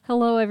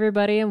Hello,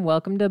 everybody, and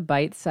welcome to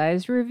Bite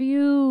Size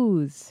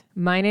Reviews.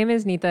 My name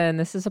is Nita, and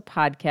this is a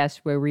podcast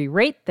where we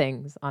rate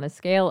things on a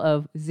scale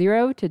of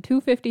 0 to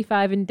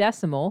 255 in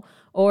decimal,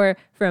 or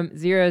from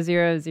 0 to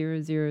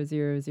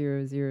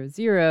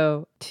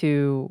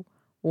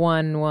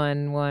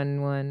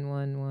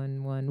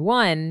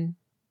 1111111,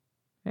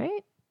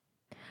 right?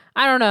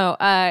 I don't know.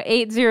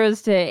 8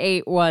 zeros to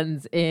 8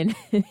 ones in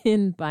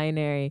in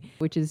binary,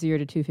 which is 0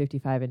 to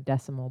 255 in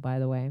decimal, by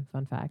the way.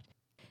 Fun fact.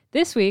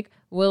 This week,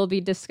 we'll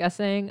be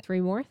discussing adding 3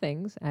 more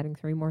things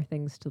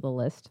to the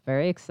list.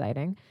 Very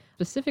exciting.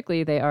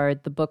 Specifically, they are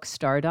the book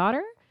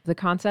Stardaughter, the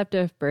concept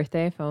of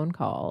birthday phone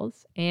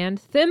calls, and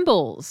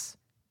thimbles.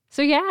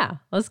 So yeah,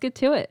 let's get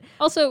to it.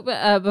 Also,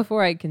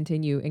 before I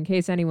continue, in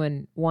case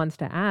anyone wants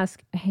to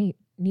ask, hey,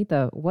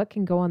 Nita, what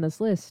can go on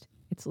this list?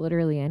 It's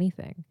literally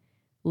anything.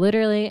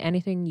 Literally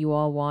anything you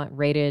all want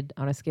rated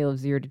on a scale of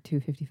 0 to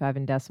 255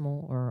 in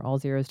decimal, or all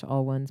zeros to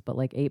all ones, but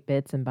like 8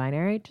 bits in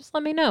binary, just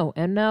let me know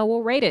and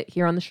we'll rate it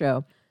here on the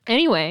show.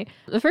 Anyway,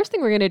 the first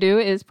thing we're going to do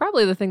is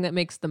probably the thing that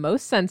makes the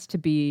most sense to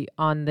be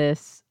on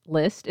this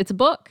list. It's a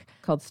book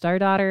called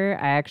Stardaughter.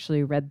 I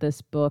actually read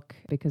this book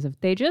because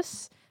of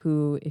Tejas,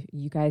 who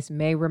you guys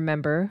may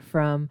remember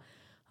from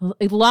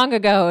long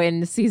ago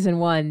in season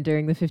 1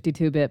 during the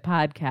 52-bit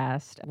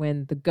podcast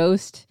when the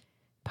Ghost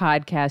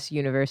podcast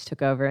universe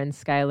took over and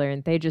Skylar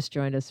and Tejas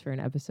joined us for an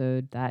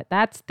episode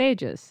that's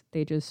Tejas.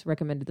 Tejas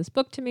recommended this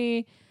book to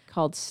me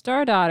called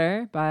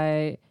Stardaughter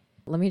by,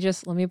 let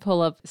me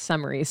pull up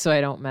summary so I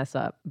don't mess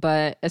up.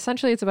 But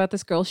essentially it's about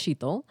this girl,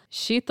 Sheetal.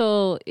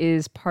 Sheetal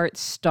is part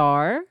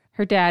star.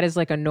 Her dad is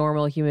like a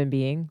normal human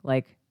being,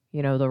 like,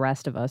 you know, the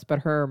rest of us, but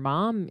her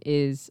mom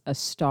is a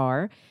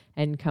star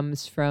and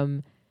comes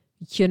from,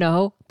 you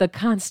know, the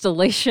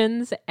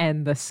constellations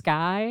and the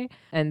sky.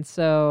 And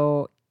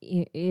so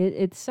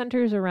it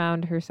centers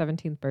around her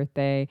 17th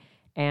birthday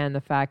and the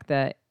fact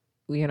that,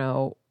 you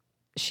know,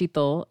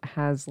 Sheetal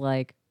has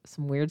like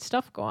some weird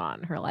stuff going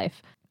on in her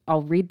life.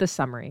 I'll read the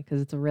summary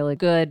because it's really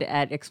good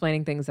at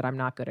explaining things that I'm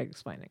not good at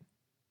explaining.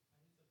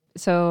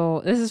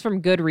 So this is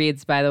from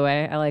Goodreads, by the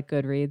way. I like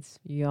Goodreads.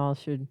 You all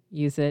should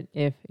use it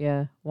if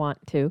you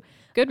want to.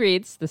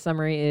 Goodreads, the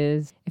summary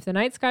is, if the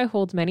night sky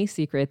holds many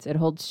secrets, it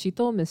holds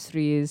Sheetal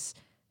Misri's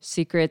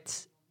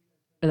secrets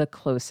the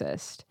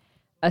closest.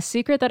 A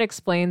secret that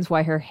explains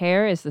why her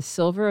hair is the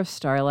silver of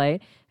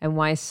starlight and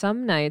why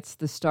some nights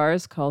the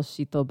stars call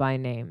Sheetal by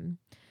name.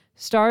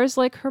 Stars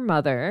like her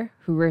mother,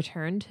 who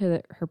returned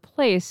to her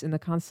place in the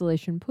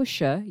constellation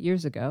Pusha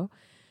years ago.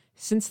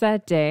 Since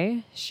that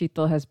day,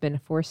 Sheetal has been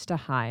forced to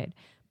hide.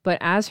 But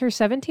as her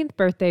 17th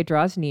birthday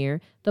draws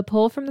near, the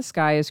pull from the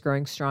sky is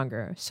growing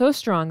stronger. So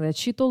strong that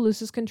Sheetal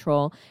loses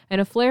control and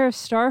a flare of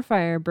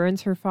starfire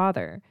burns her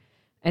father.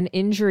 An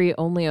injury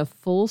only a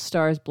full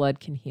star's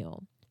blood can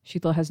heal.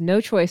 Sheetal has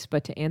no choice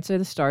but to answer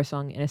the star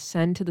song and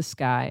ascend to the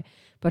sky,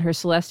 but her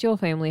celestial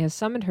family has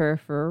summoned her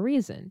for a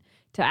reason,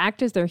 to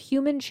act as their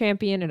human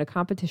champion in a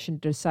competition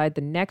to decide the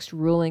next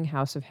ruling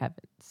house of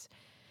heavens.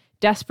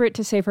 Desperate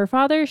to save her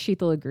father,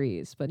 Sheetal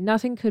agrees, but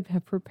nothing could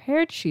have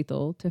prepared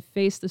Sheetal to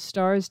face the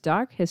star's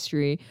dark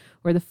history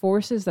or the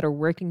forces that are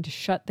working to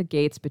shut the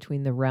gates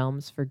between the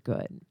realms for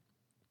good.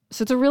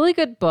 So it's a really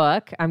good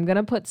book. I'm going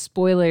to put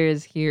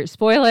spoilers here.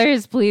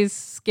 Spoilers, please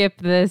skip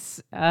this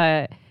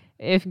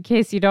if in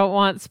case you don't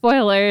want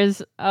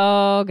spoilers.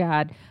 Oh,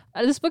 God.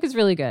 This book is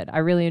really good. I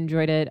really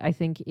enjoyed it. I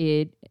think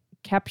it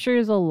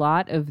captures a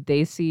lot of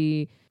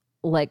Desi,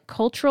 like,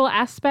 cultural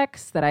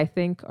aspects that I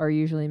think are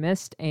usually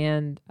missed.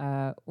 And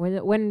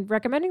when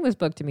recommending this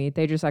book to me,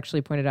 they just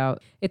actually pointed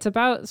out it's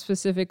about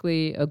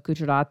specifically a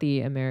Gujarati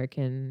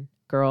American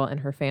girl and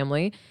her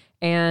family.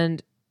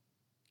 And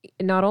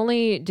not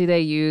only do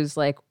they use,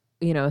 like,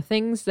 you know,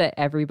 things that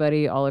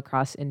everybody all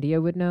across India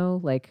would know,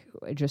 like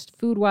just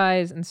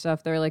food-wise and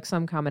stuff. There are like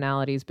some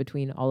commonalities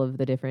between all of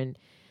the different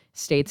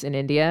states in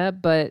India,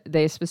 but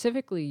they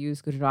specifically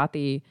use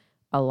Gujarati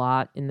a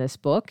lot in this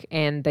book,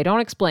 and they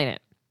don't explain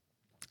it.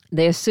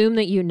 They assume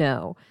that you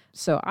know.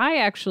 So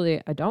I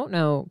don't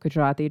know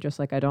Gujarati, just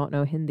like I don't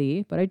know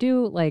Hindi, but I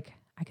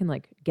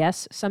can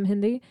guess some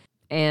Hindi.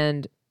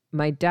 And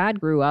my dad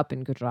grew up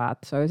in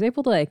Gujarat, so I was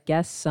able to like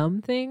guess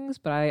some things,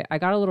 but I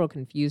got a little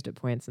confused at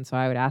points. And so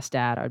I would ask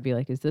Dad, I would be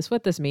like, is this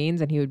what this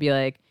means? And he would be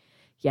like,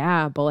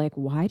 yeah, but like,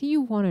 why do you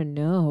want to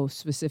know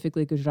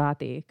specifically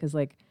Gujarati? Because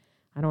like,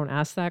 I don't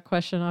ask that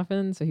question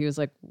often. So he was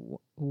like,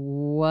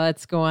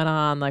 what's going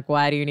on? Like,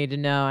 why do you need to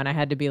know? And I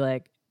had to be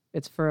like,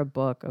 it's for a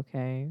book,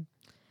 okay?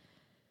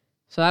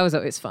 So that was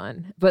always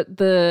fun. But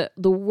the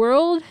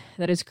world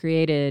that is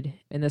created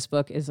in this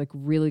book is like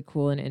really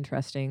cool and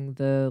interesting.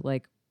 The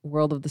like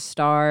world of the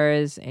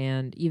stars,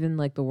 and even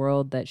like the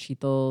world that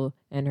Sheetal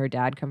and her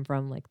dad come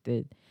from, like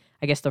the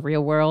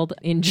real world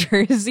in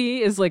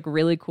Jersey is like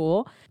really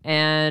cool.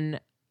 And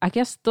I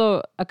guess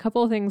a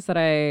couple of things that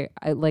I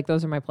like,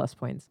 those are my plus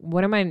points.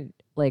 One of my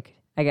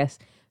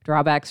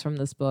drawbacks from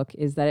this book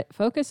is that it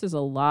focuses a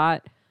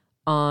lot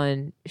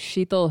on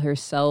Sheetal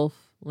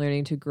herself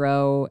learning to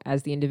grow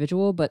as the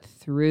individual, but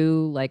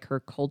through like her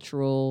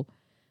cultural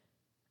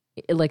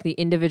like the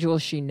individual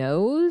she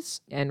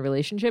knows and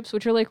relationships,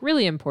 which are like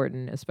really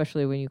important,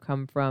 especially when you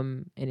come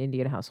from an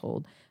Indian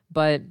household.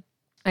 But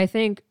I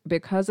think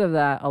because of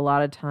that, a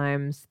lot of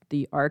times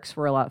the arcs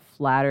were a lot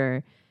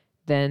flatter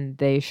than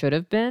they should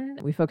have been.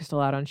 We focused a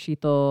lot on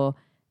Sheetal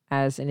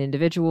as an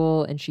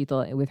individual and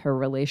Sheetal with her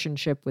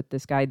relationship with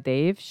this guy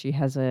Dave. She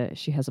has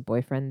a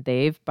boyfriend,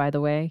 Dave, by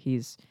the way.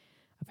 He's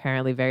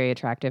apparently very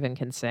attractive and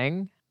can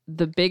sing.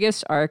 The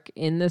biggest arc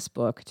in this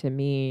book to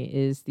me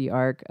is the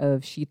arc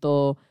of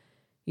Sheetal,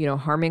 you know,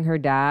 harming her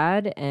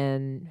dad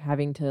and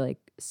having to like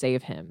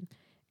save him.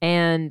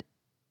 And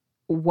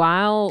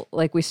while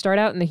like we start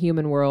out in the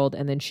human world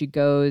and then she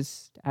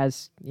goes,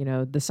 as you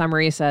know, the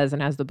summary says,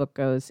 and as the book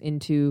goes,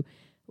 into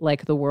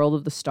like the world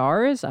of the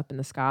stars up in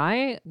the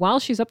sky. While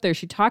she's up there,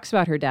 she talks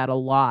about her dad a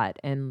lot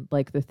and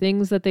like the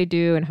things that they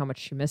do and how much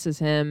she misses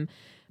him.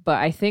 But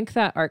I think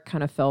that arc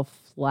kind of fell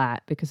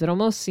flat because it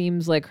almost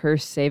seems like her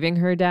saving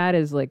her dad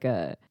is like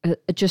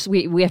just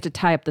we have to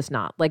tie up this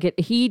knot. Like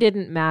he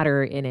didn't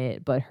matter in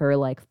it, but her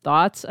like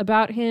thoughts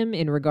about him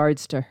in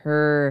regards to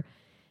her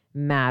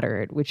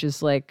mattered, which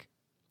is like,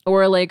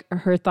 or like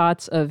her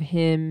thoughts of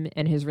him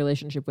and his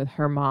relationship with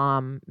her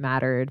mom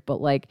mattered, but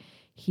like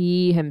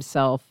he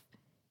himself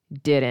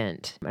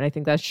didn't. And I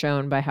think that's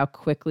shown by how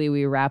quickly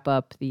we wrap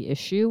up the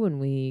issue when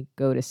we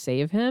go to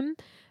save him.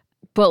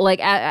 But like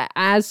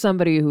as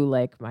somebody who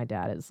like my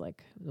dad is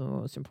like the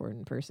most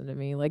important person to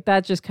me, like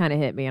that just kind of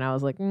hit me and I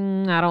was like,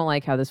 I don't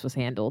like how this was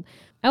handled.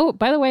 Oh,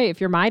 by the way, if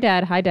you're my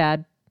dad, hi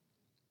dad.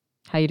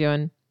 How you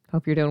doing?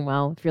 Hope you're doing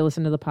well. If you're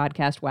listening to the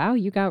podcast, wow,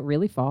 you got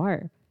really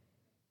far.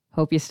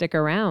 Hope you stick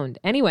around.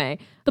 Anyway,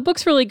 the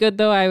book's really good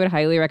though. I would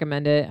highly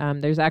recommend it.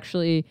 There's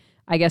actually,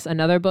 I guess,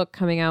 another book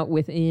coming out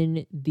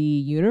within the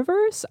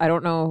universe. I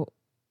don't know.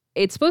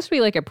 It's supposed to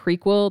be like a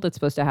prequel that's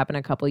supposed to happen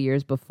a couple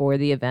years before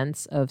the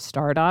events of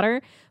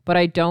Stardaughter, but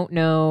I don't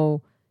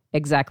know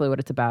exactly what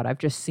it's about. I've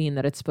just seen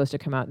that it's supposed to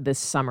come out this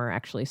summer,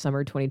 actually,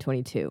 summer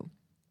 2022.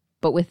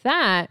 But with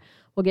that,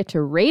 we'll get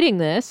to rating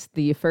this.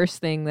 The first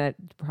thing that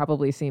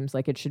probably seems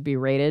like it should be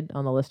rated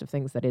on the list of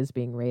things that is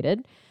being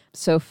rated.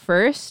 So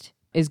first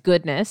is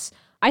goodness.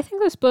 I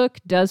think this book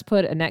does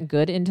put a net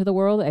good into the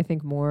world. I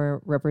think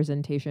more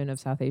representation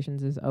of South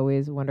Asians is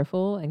always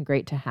wonderful and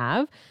great to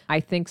have. I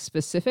think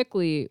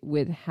specifically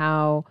with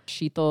how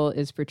Sheetal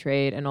is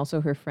portrayed and also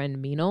her friend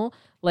Meenal,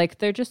 like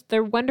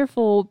they're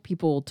wonderful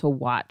people to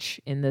watch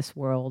in this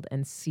world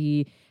and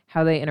see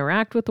how they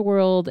interact with the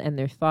world and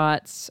their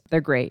thoughts.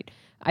 They're great.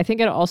 I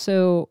think it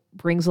also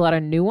brings a lot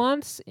of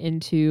nuance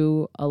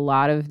into a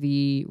lot of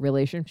the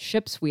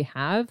relationships we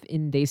have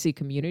in Desi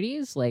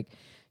communities. Like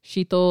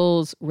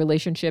Sheetal's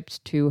relationships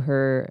to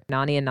her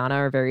Nani and Nana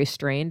are very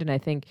strained. And I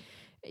think,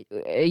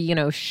 you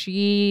know,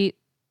 she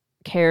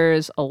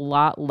cares a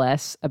lot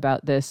less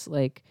about this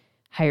like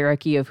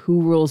hierarchy of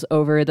who rules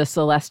over the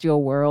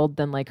celestial world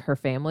than like her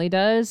family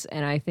does.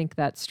 And I think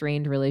that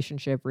strained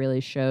relationship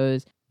really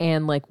shows,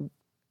 and like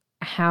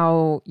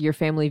how your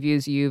family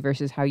views you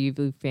versus how you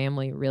view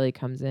family really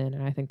comes in.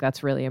 And I think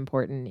that's really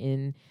important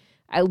in,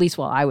 at least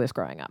while I was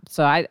growing up.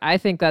 So I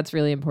think that's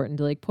really important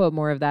to like put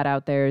more of that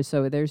out there.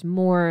 So there's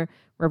more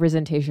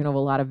representation of a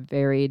lot of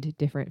varied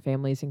different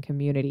families and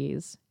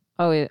communities.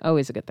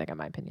 Always a good thing in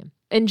my opinion.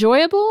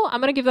 Enjoyable,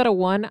 I'm going to give that a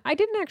 1. I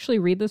didn't actually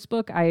read this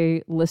book.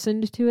 I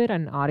listened to it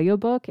on an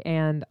audiobook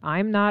and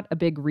I'm not a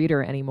big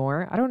reader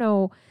anymore. I don't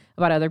know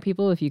about other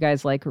people if you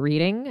guys like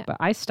reading, but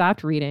I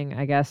stopped reading,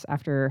 I guess,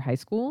 after high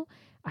school.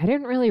 I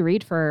didn't really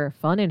read for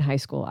fun in high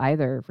school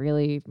either.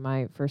 Really,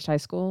 my first high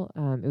school,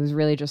 it was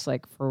really just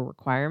like for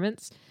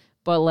requirements.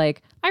 But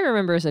like, I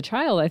remember as a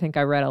child, I think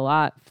I read a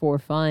lot for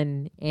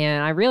fun,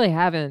 and I really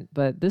haven't.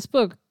 But this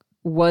book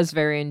was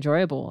very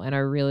enjoyable, and I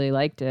really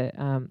liked it.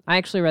 I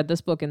actually read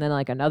this book and then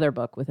like another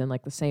book within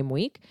like the same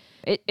week.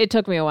 It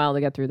took me a while to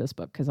get through this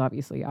book because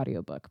obviously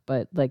audiobook,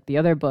 but like the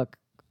other book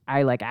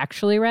I like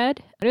actually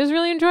read, and it was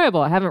really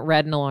enjoyable. I haven't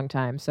read in a long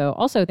time. So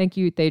also thank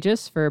you,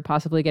 Tejas, for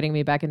possibly getting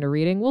me back into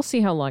reading. We'll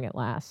see how long it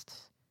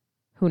lasts.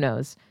 Who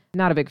knows?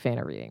 Not a big fan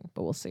of reading,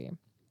 but we'll see.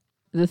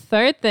 The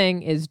third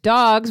thing is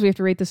dogs. We have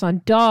to rate this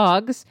on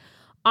dogs.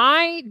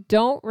 I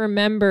don't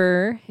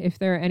remember if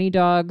there are any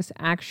dogs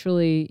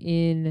actually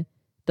in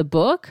the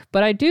book,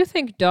 but I do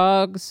think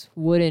dogs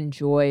would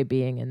enjoy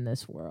being in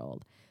this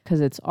world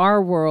because it's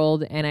our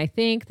world, and I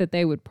think that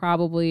they would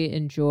probably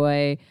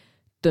enjoy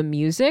the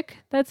music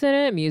that's in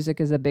it. Music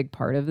is a big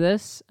part of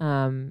this.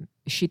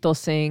 Sheetal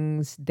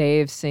sings,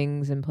 Dave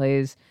sings and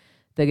plays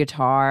the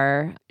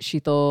guitar.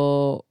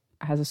 Sheetal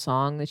has a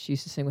song that she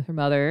used to sing with her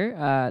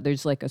mother.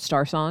 There's like a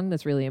star song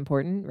that's really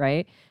important,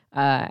 right?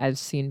 As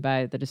seen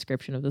by the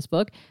description of this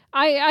book.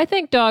 I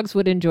think dogs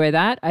would enjoy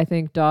that. I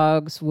think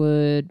dogs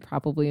would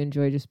probably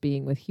enjoy just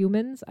being with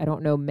humans. I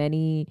don't know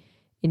many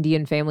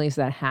Indian families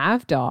that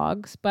have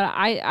dogs, but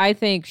I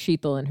think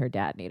Sheetal and her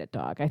dad need a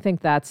dog. I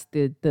think that's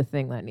the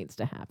thing that needs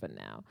to happen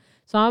now.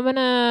 So I'm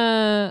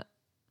gonna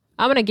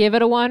give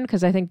it a 1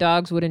 because I think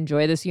dogs would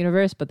enjoy this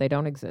universe, but they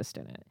don't exist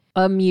in it.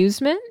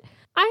 Amusement,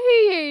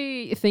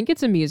 I think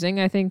it's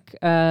amusing. I think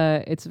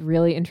it's a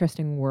really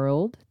interesting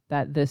world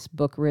that this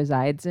book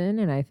resides in.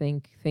 And I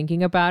think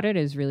thinking about it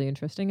is really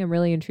interesting. I'm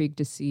really intrigued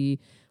to see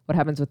what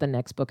happens with the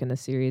next book in the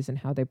series and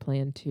how they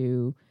plan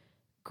to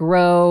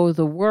grow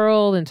the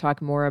world and talk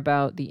more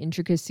about the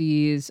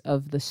intricacies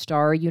of the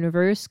star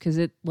universe. Because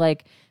it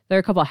like there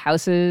are a couple of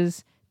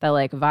houses that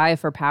like vie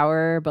for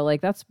power, but like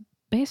that's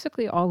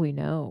basically all we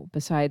know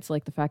besides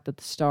like the fact that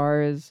the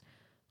stars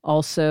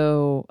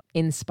also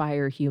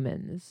inspire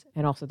humans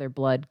and also their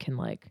blood can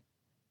like,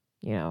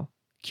 you know,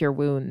 cure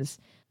wounds.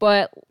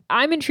 But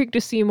I'm intrigued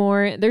to see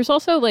more. There's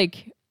also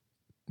like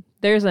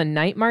there's a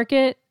night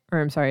market, or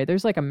I'm sorry,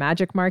 there's like a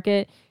magic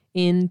market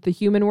in the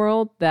human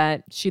world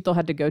that Sheetal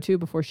had to go to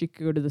before she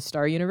could go to the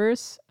star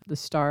universe, the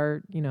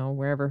star, you know,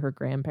 wherever her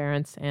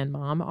grandparents and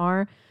mom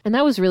are. And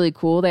that was really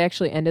cool. They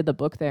actually ended the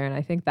book there. And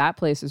I think that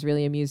place is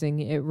really amusing.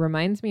 It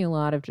reminds me a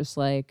lot of just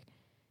like,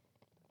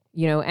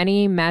 you know,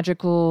 any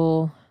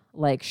magical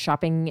like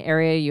shopping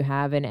area you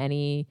have in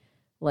any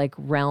like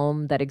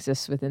realm that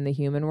exists within the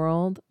human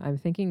world. I'm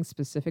thinking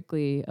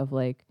specifically of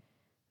like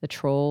the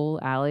Troll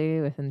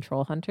Alley within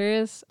Troll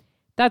Hunters.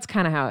 That's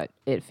kind of how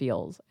it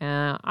feels.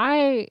 I'm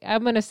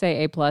going to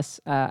say A+.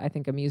 I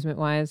think amusement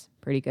wise,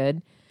 pretty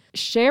good.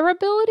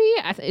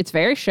 Shareability, it's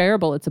very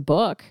shareable. It's a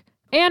book.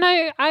 And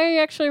I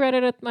actually read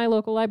it at my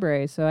local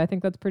library, so I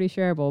think that's pretty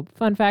shareable.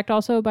 Fun fact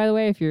also, by the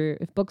way,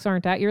 if books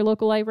aren't at your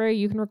local library,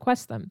 you can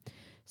request them.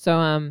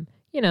 So,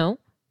 you know,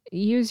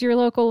 use your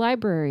local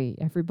library,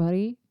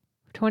 everybody.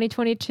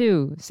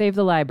 2022, save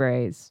the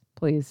libraries,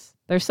 please.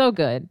 They're so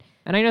good.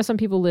 And I know some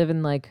people live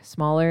in like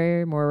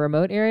smaller, more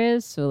remote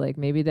areas, so like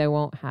maybe they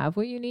won't have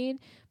what you need.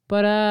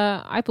 But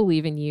I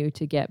believe in you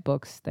to get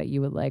books that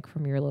you would like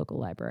from your local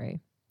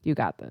library. You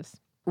got this.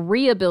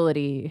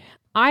 Readability.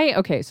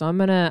 So I'm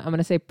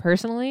gonna say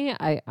personally,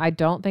 I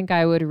don't think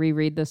I would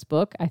reread this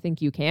book. I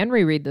think you can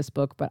reread this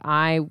book, but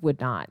I would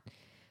not.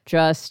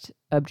 Just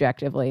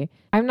objectively.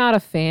 I'm not a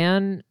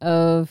fan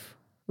of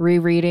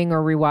rereading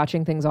or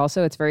rewatching things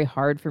also. It's very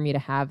hard for me to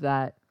have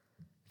that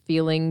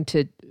feeling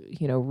to,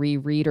 you know,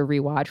 reread or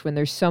rewatch when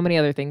there's so many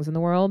other things in the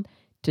world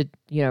to,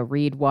 you know,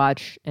 read,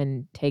 watch,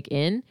 and take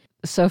in.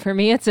 So for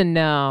me, it's a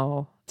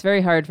no. It's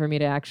very hard for me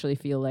to actually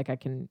feel like I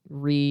can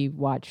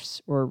rewatch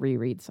or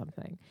reread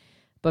something.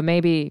 But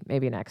maybe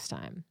next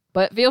time.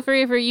 But feel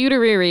free for you to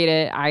reread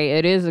it.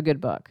 It is a good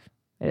book.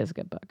 It is a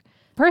good book.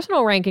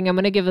 Personal ranking, I'm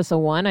going to give this a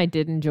 1. I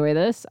did enjoy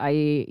this.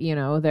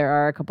 There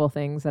are a couple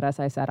things that, as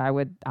I said, I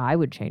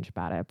would change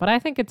about it. But I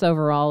think it's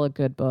overall a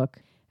good book.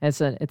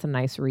 It's a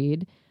nice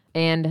read.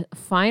 And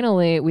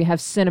finally, we have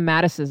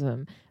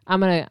cinematicism. I'm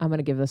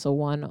gonna give this a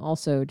 1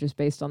 also, just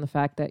based on the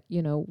fact that,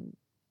 you know,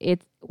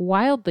 it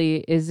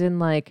wildly is in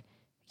like,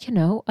 you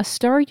know, a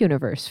star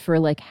universe for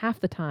like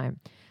half the time.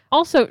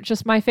 Also,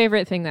 just my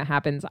favorite thing that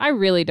happens, I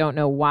really don't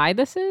know why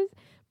this is,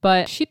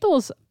 but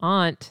Sheetal's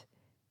aunt,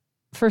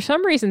 for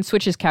some reason,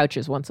 switches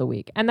couches once a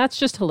week. And that's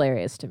just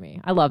hilarious to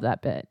me. I love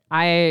that bit.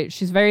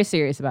 She's very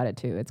serious about it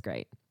too. It's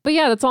great. But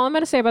yeah, that's all I'm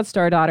going to say about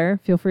Star Daughter.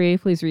 Feel free,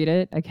 please read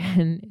it.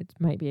 Again, it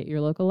might be at your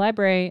local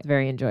library. It's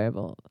very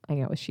enjoyable.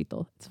 Hang out with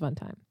Sheetal. It's a fun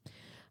time.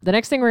 The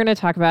next thing we're going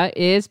to talk about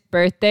is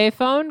birthday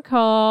phone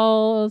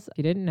calls. If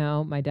you didn't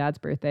know, my dad's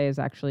birthday is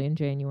actually in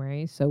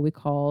January. So we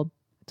called,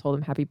 told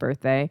him happy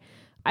birthday.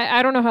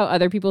 I don't know how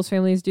other people's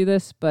families do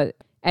this, but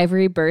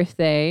every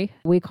birthday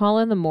we call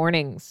in the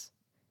mornings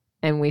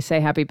and we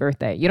say happy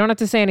birthday. You don't have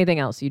to say anything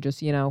else. You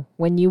just, you know,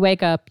 when you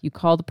wake up, you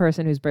call the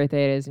person whose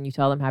birthday it is and you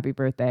tell them happy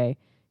birthday.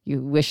 You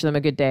wish them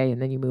a good day,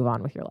 and then you move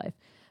on with your life.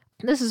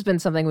 This has been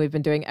something we've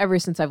been doing ever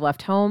since I've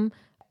left home.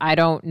 I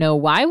don't know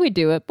why we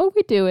do it, but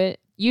we do it.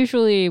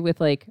 Usually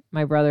with like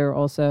my brother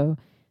also,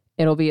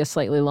 it'll be a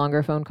slightly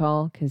longer phone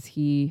call because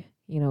we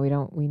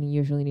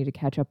usually need to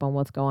catch up on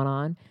what's going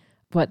on.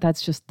 But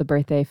that's just the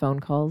birthday phone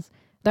calls.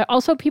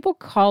 Also, people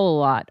call a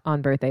lot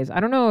on birthdays.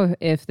 I don't know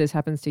if this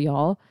happens to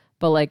y'all,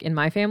 but like in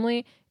my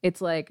family,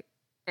 it's like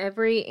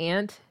every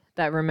aunt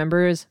that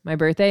remembers my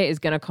birthday is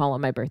going to call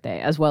on my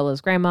birthday, as well as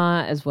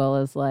grandma, as well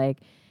as like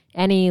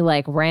any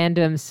like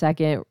random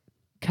second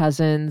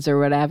cousins or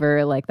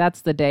whatever. Like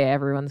that's the day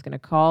everyone's going to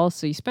call.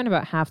 So you spend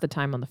about half the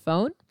time on the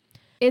phone.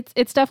 It's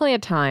definitely a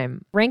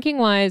time. Ranking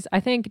wise,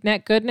 I think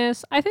net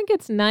goodness, I think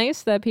it's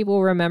nice that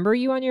people remember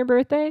you on your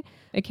birthday.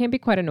 It can be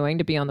quite annoying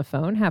to be on the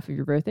phone half of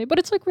your birthday, but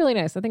it's like really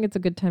nice. I think it's a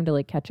good time to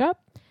like catch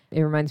up. It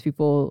reminds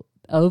people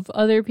of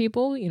other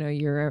people. You know,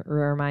 you're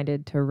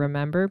reminded to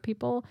remember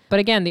people. But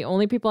again, the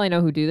only people I know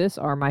who do this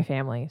are my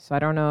family. So I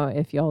don't know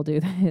if y'all do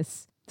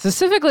this.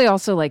 Specifically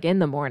also like in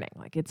the morning.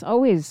 Like it's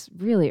always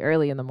really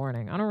early in the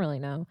morning. I don't really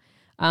know.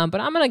 But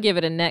I'm going to give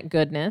it a net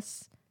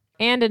goodness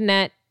and a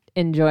net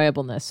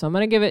enjoyableness. So I'm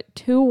going to give it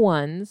 2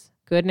 1s,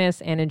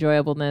 goodness and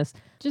enjoyableness,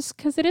 just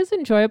because it is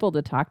enjoyable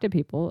to talk to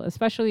people,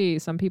 especially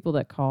some people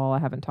that call I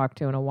haven't talked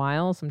to in a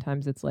while.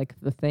 Sometimes it's like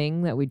the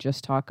thing that we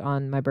just talk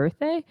on my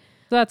birthday.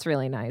 So that's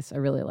really nice. I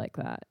really like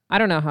that. I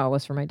don't know how it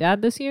was for my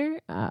dad this year.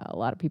 A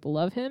lot of people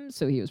love him,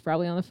 so he was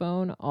probably on the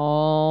phone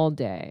all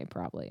day,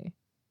 probably.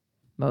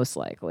 Most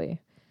likely.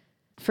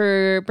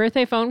 For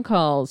birthday phone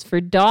calls, for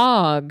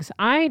dogs,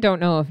 I don't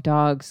know if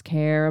dogs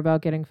care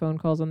about getting phone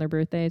calls on their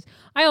birthdays.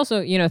 I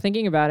also,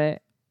 thinking about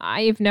it,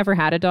 I've never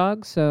had a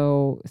dog,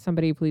 so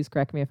somebody please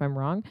correct me if I'm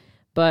wrong.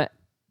 But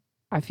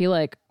I feel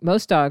like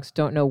most dogs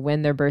don't know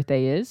when their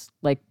birthday is.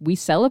 Like, we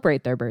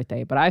celebrate their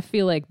birthday, but I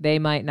feel like they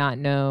might not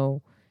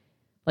know.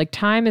 Like,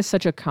 time is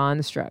such a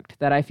construct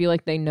that I feel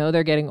like they know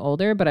they're getting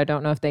older, but I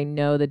don't know if they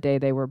know the day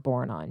they were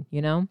born on,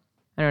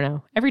 I don't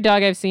know. Every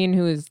dog I've seen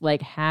who has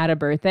like had a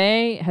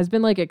birthday has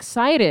been like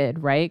excited,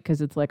 right? Because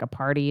it's like a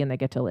party and they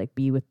get to like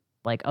be with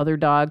like other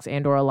dogs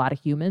and or a lot of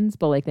humans,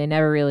 but like they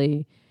never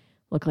really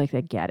look like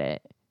they get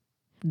it.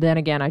 Then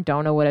again, I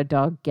don't know what a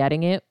dog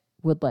getting it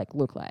would like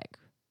look like.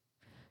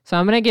 So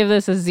I'm going to give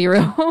this a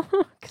 0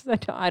 because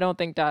I don't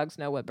think dogs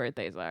know what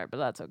birthdays are, but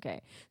that's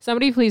okay.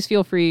 Somebody please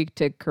feel free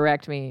to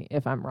correct me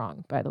if I'm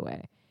wrong, by the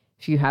way.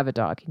 If you have a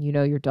dog and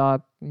your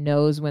dog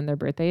knows when their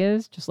birthday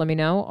is, just let me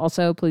know.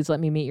 Also, please let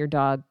me meet your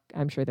dog.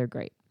 I'm sure they're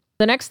great.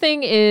 The next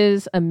thing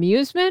is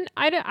amusement.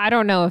 I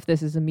don't know if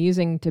this is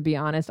amusing, to be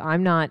honest.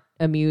 I'm not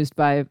amused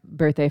by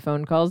birthday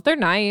phone calls. They're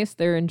nice.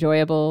 They're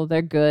enjoyable.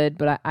 They're good,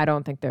 but I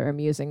don't think they're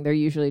amusing. They're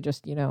usually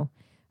just, a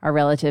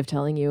relative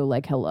telling you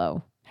like,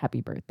 hello, happy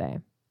birthday.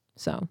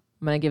 So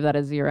I'm going to give that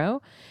a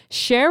 0.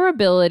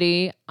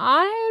 Shareability.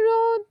 I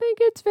don't think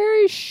it's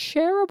very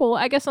shareable.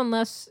 I guess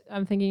unless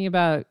I'm thinking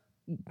about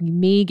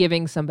me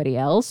giving somebody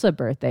else a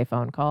birthday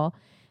phone call.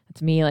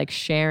 It's me like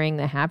sharing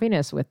the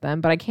happiness with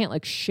them, but I can't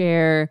like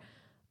share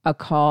a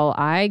call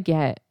I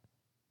get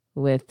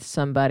with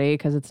somebody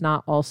because it's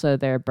not also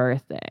their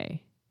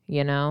birthday,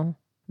 It'd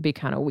be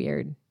kind of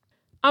weird.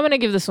 I'm going to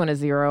give this one a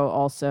 0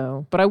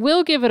 also, but I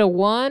will give it a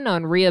 1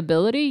 on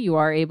reability. You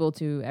are able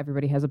to,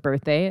 everybody has a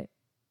birthday,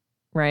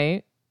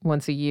 right?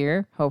 Once a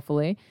year,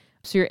 hopefully.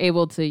 So you're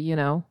able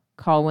to,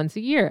 call once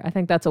a year. I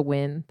think that's a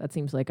win. That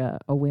seems like a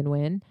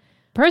win-win.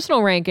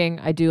 Personal ranking,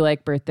 I do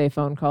like birthday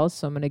phone calls,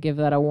 so I'm going to give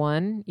that a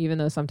 1, even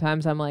though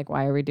sometimes I'm like,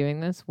 why are we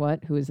doing this?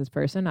 What? Who is this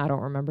person? I don't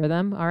remember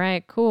them. All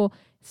right, cool.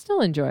 It's still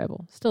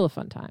enjoyable. Still a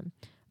fun time.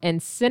 And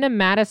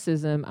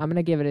cinematicism, I'm going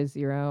to give it a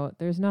 0.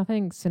 There's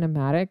nothing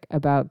cinematic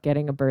about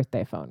getting a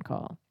birthday phone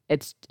call.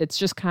 It's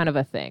just kind of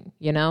a thing,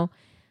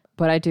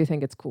 But I do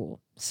think it's cool.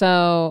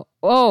 So,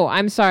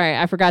 I'm sorry.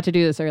 I forgot to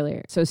do this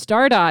earlier. So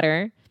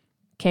Stardaughter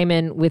came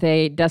in with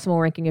a decimal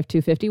ranking of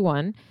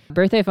 251.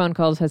 Birthday phone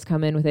calls has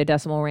come in with a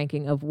decimal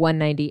ranking of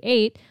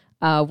 198.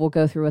 We'll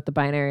go through what the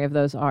binary of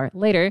those are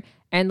later.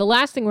 And the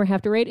last thing we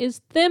have to rate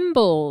is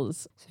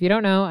thimbles. So if you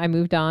don't know, I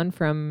moved on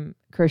from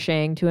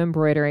crocheting to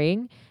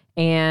embroidering,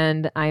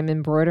 and I'm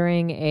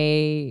embroidering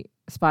a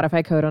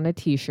Spotify code on a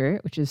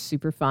t-shirt, which is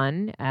super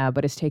fun,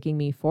 but it's taking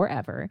me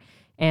forever.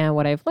 And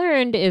what I've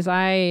learned is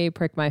I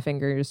prick my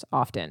fingers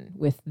often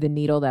with the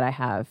needle that I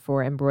have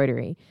for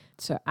embroidery.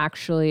 So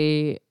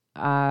actually,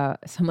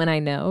 someone I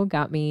know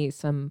got me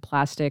some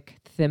plastic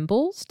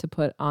thimbles to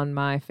put on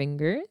my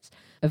fingers.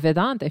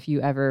 Vedant, if you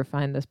ever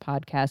find this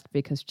podcast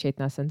because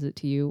Chetna sends it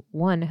to you.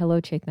 1, hello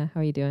Chetna,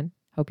 how are you doing?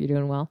 Hope you're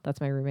doing well. That's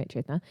my roommate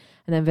Chetna.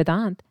 And then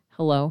Vedant,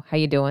 hello, how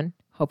you doing?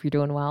 Hope you're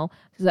doing well.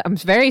 I'm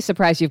very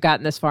surprised you've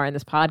gotten this far in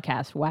this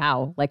podcast.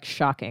 Wow, like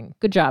shocking.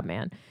 Good job,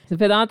 man. So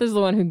Vedant is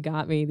the one who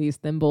got me these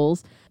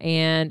thimbles,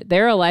 and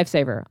they're a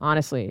lifesaver,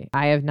 honestly.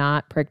 I have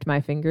not pricked my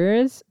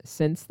fingers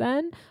since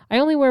then. I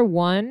only wear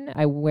one.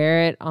 I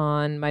wear it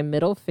on my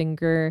middle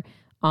finger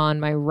on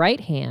my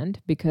right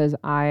hand because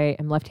I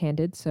am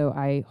left-handed, so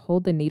I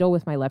hold the needle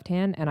with my left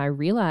hand, and I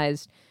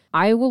realized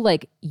I will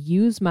like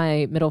use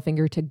my middle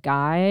finger to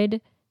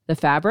guide the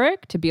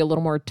fabric to be a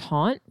little more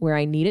taut where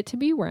I need it to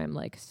be, where I'm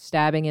like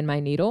stabbing in my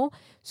needle.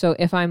 So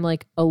if I'm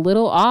like a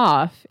little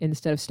off,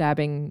 instead of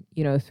stabbing,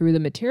 through the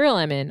material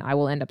I'm in, I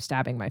will end up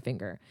stabbing my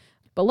finger.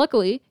 But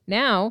luckily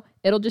now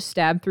it'll just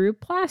stab through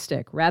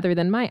plastic rather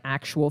than my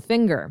actual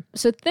finger.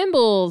 So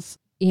thimbles,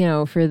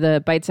 for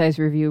the bite-sized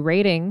review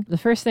rating, the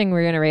first thing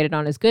we're going to rate it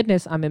on is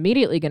goodness. I'm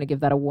immediately going to give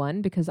that a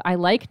 1 because I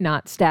like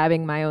not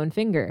stabbing my own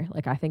finger.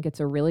 Like, I think it's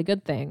a really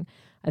good thing.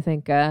 I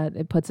think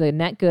it puts a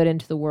net good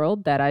into the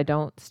world that I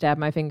don't stab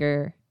my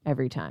finger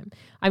every time.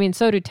 I mean,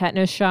 so do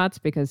tetanus shots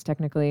because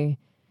technically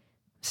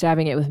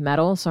stabbing it with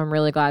metal. So I'm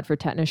really glad for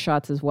tetanus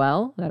shots as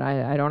well, that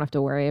I don't have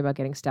to worry about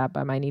getting stabbed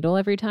by my needle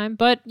every time.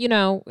 But,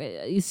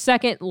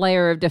 second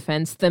layer of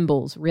defense,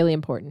 thimbles, really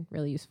important,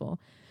 really useful.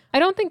 I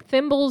don't think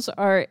thimbles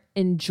are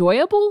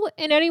enjoyable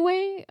in any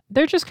way.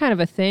 They're just kind of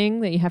a thing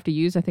that you have to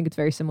use. I think it's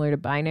very similar to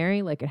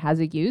binary. Like, it has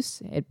a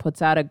use. It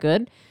puts out a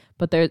good,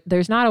 but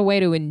there's not a way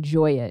to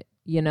enjoy it.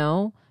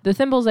 The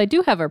thimbles I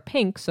do have are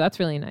pink, so that's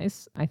really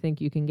nice. I think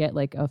you can get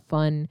like a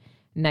fun,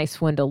 nice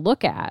one to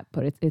look at,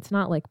 but it's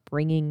not like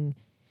bringing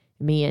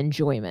me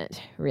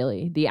enjoyment,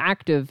 really. The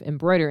act of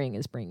embroidering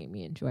is bringing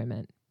me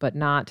enjoyment, but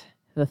not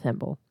the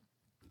thimble.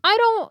 I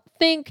don't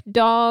think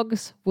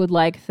dogs would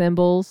like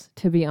thimbles,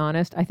 to be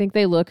honest. I think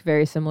they look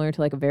very similar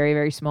to like a very,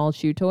 very small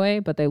chew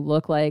toy, but they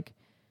look like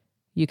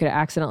you could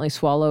accidentally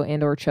swallow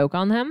and or choke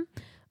on them.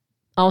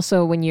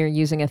 Also, when you're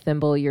using a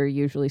thimble, you're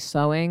usually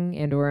sewing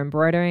and or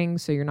embroidering,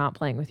 so you're not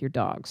playing with your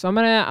dog. So I'm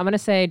gonna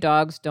say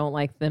dogs don't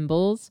like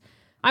thimbles.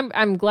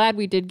 I'm glad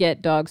we did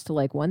get dogs to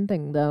like one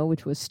thing though,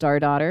 which was Star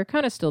Daughter.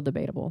 Kind of still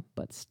debatable,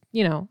 but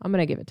I'm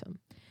gonna give it to him.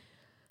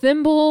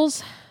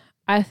 Thimbles,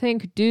 I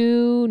think,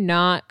 do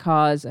not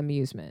cause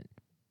amusement.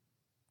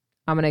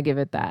 I'm going to give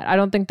it that. I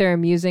don't think they're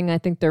amusing. I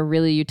think they're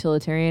really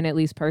utilitarian, at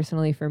least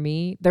personally for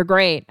me. They're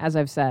great, as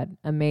I've said.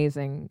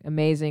 Amazing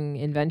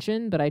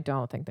invention, but I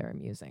don't think they're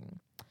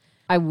amusing.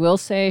 I will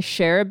say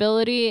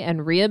shareability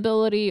and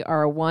reability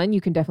are one.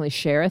 You can definitely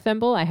share a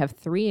thimble. I have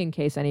 3 in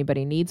case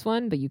anybody needs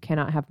one, but you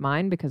cannot have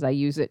mine because I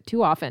use it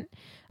too often.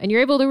 And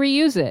you're able to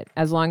reuse it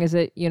as long as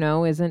it,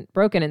 isn't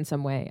broken in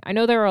some way. I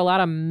know there are a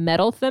lot of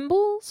metal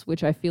thimbles,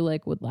 which I feel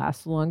like would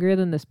last longer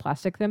than this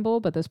plastic thimble,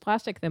 but this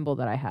plastic thimble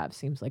that I have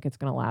seems like it's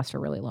going to last a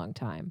really long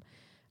time.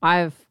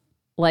 I've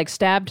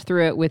stabbed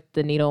through it with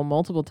the needle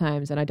multiple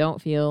times and I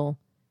don't feel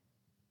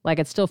like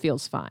it still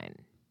feels fine,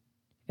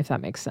 if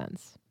that makes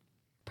sense.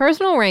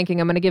 Personal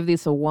ranking, I'm going to give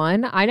these a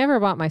 1. I never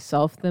bought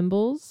myself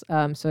thimbles.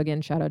 So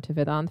again, shout out to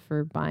Vedant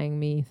for buying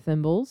me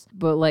thimbles.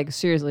 But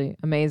seriously,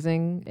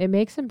 amazing. It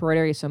makes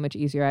embroidery so much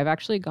easier. I've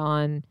actually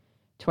gone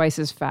twice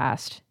as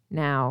fast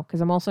now because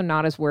I'm also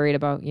not as worried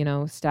about,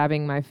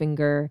 stabbing my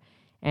finger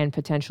and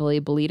potentially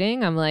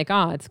bleeding. I'm like,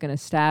 it's going to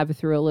stab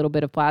through a little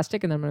bit of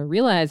plastic and then I'm going to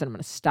realize I'm going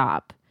to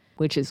stop,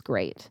 which is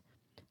great.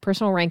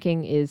 Personal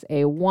ranking is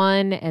a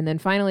 1. And then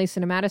finally,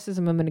 cinematicism,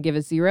 I'm going to give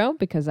a 0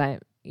 because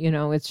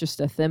it's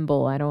just a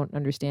thimble. I don't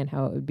understand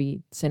how it would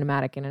be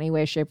cinematic in any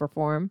way, shape, or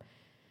form.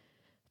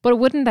 But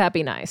wouldn't that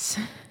be nice?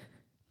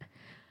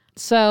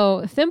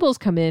 So thimbles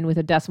come in with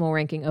a decimal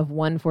ranking of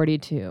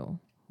 142,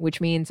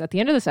 which means at the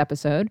end of this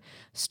episode,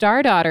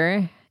 Star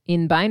Daughter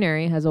in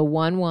binary has a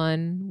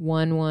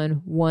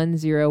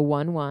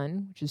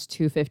 11111011, which is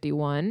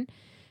 251.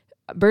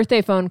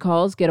 Birthday phone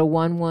calls get a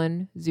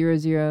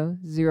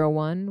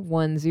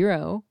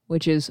 11000110,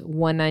 which is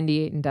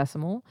 198 in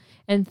decimal.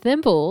 And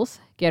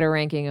thimbles get a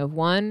ranking of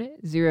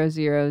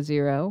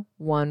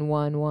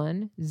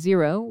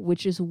 10001110,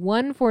 which is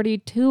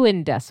 142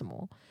 in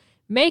decimal,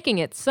 making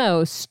it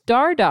so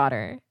Star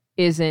Daughter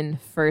is in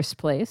first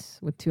place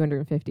with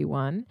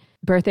 251.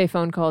 Birthday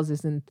phone calls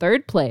is in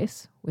third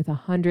place with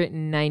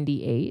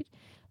 198.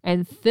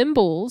 And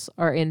thimbles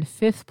are in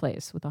fifth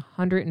place with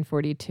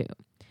 142.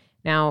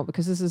 Now,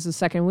 because this is the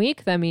second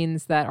week, that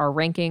means that our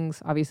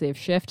rankings obviously have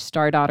shifted.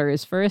 Star Daughter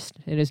is first.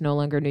 It is no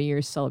longer New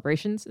Year's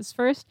Celebrations is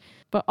first.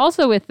 But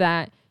also with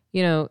that,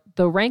 the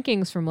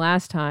rankings from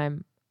last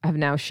time have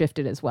now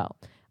shifted as well.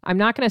 I'm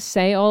not going to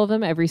say all of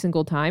them every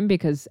single time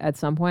because at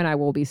some point I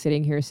will be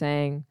sitting here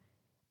saying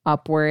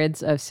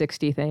upwards of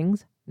 60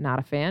 things. Not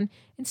a fan.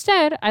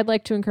 Instead, I'd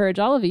like to encourage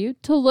all of you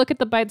to look at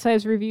the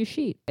bite-sized review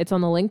sheet. It's on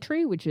the link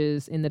tree, which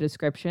is in the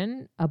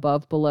description,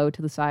 above, below,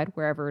 to the side,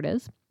 wherever it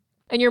is.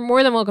 And you're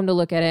more than welcome to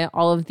look at it.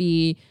 All of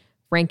the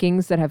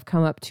rankings that have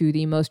come up to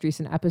the most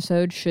recent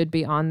episode should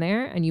be on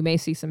there. And you may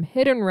see some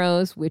hidden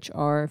rows, which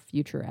are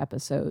future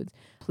episodes.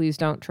 Please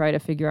don't try to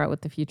figure out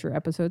what the future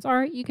episodes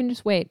are. You can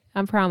just wait.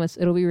 I promise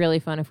it'll be really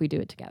fun if we do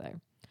it together.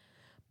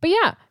 But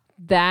yeah,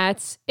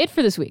 that's it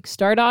for this week.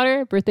 Star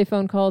Daughter, birthday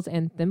phone calls,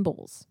 and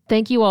thimbles.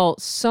 Thank you all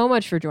so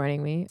much for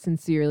joining me.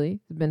 Sincerely,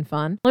 it's been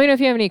fun. Let me know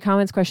if you have any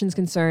comments, questions,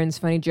 concerns,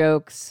 funny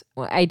jokes,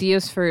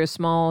 ideas for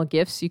small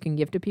gifts you can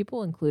give to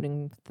people,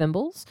 including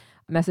thimbles.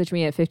 Message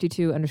me at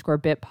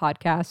 52_bit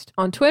podcast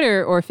on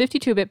Twitter or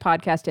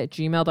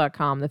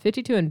 52bitpodcast@gmail.com. The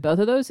 52 in both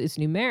of those is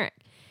numeric.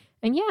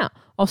 And yeah,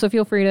 also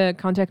feel free to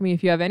contact me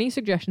if you have any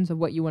suggestions of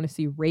what you want to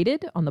see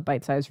rated on the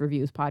Bite Size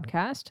Reviews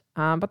podcast.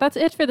 But that's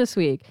it for this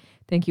week.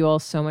 Thank you all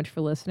so much for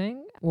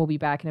listening. We'll be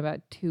back in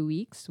about 2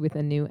 weeks with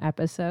a new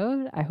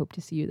episode. I hope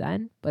to see you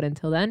then. But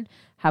until then,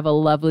 have a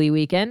lovely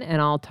weekend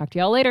and I'll talk to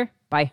y'all later.